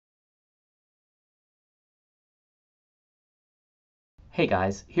Hey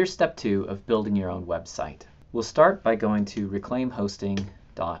guys, here's step 2 of building your own website. We'll start by going to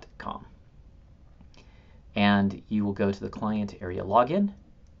reclaimhosting.com. And you will go to the client area login.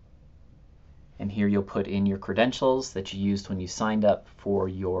 And here you'll put in your credentials that you used when you signed up for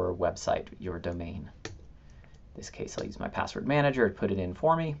your website, your domain. In this case, I'll use my password manager to put it in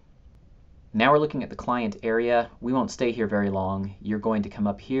for me. Now we're looking at the client area. We won't stay here very long. You're going to come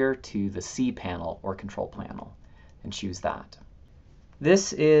up here to the C panel or control panel and choose that.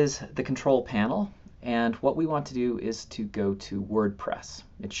 This is the control panel, and what we want to do is to go to WordPress.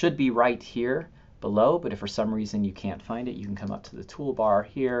 It should be right here below, but if for some reason you can't find it, you can come up to the toolbar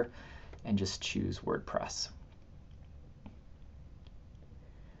here and just choose WordPress.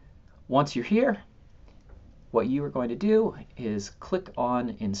 Once you're here, what you are going to do is click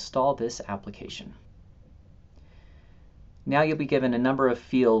on Install this application. Now you'll be given a number of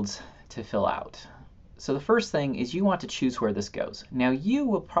fields to fill out. So the first thing is you want to choose where this goes. Now you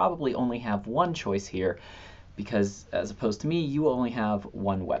will probably only have one choice here because as opposed to me, you will only have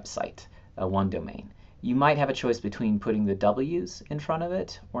one website, one domain. You might have a choice between putting the W's in front of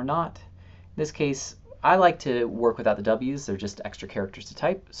it or not. In this case, I like to work without the W's. They're just extra characters to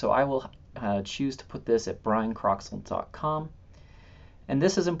type. So I will choose to put this at briancroxall.com. And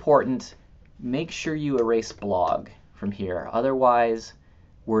this is important. Make sure you erase blog from here. Otherwise,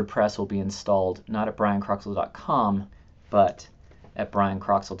 WordPress will be installed not at briancroxall.com, but at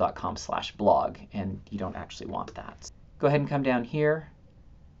briancroxall.com/blog, and you don't actually want that. Go ahead and come down here.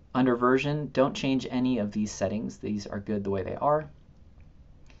 Under version, don't change any of these settings. These are good the way they are.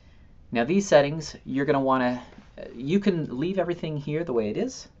 Now these settings, you're going to want to, you can leave everything here the way it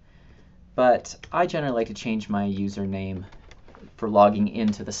is, but I generally like to change my username for logging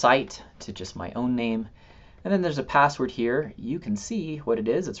into the site to just my own name. And then there's a password here. You can see what it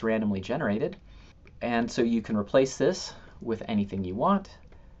is. It's randomly generated. And so you can replace this with anything you want,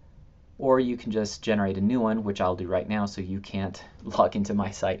 or you can just generate a new one, which I'll do right now so you can't log into my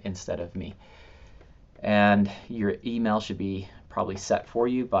site instead of me. And your email should be probably set for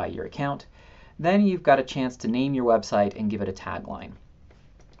you by your account. Then you've got a chance to name your website and give it a tagline.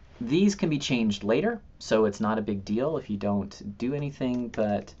 These can be changed later, so it's not a big deal if you don't do anything,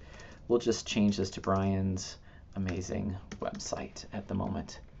 but we'll just change this to Brian's Amazing Website at the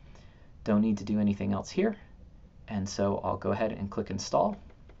moment. Don't need to do anything else here. And so I'll go ahead and click Install.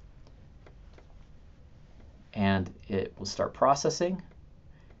 And it will start processing.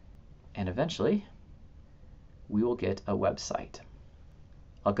 And eventually, we will get a website.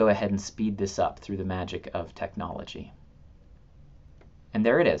 I'll go ahead and speed this up through the magic of technology. And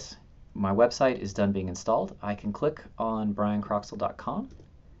there it is. My website is done being installed. I can click on briancroxall.com.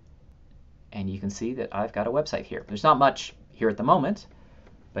 And you can see that I've got a website here. There's not much here at the moment,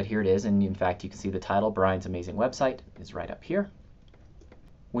 but here it is. And in fact, you can see the title, Brian's Amazing Website, is right up here.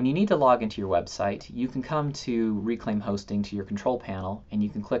 When you need to log into your website, you can come to Reclaim Hosting to your control panel, and you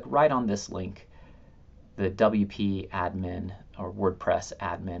can click right on this link, the WP admin or WordPress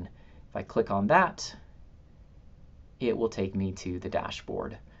admin. If I click on that, it will take me to the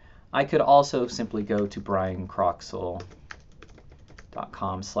dashboard. I could also simply go to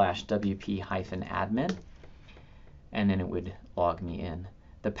briancroxall.com/WP-admin, and then it would log me in.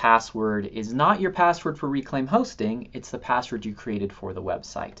 The password is not your password for Reclaim Hosting, it's the password you created for the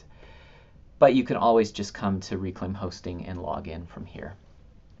website. But you can always just come to Reclaim Hosting and log in from here.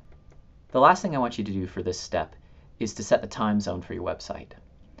 The last thing I want you to do for this step is to set the time zone for your website.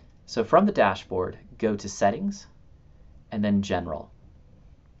 So from the dashboard, go to Settings, and then General.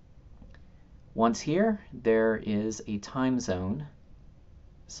 Once here, there is a time zone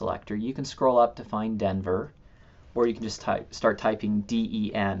selector. You can scroll up to find Denver, or you can just start typing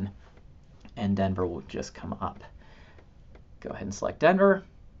DEN, and Denver will just come up. Go ahead and select Denver,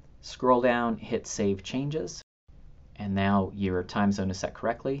 scroll down, hit Save Changes, and now your time zone is set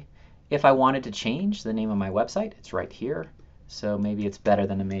correctly. If I wanted to change the name of my website, it's right here. So maybe it's Better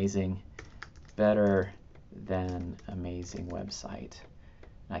Than Amazing Website.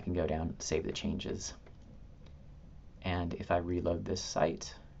 I can go down, save the changes. And if I reload this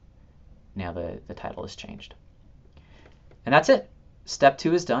site, now the title is changed. And that's it. Step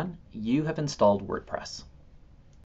 2 is done. You have installed WordPress.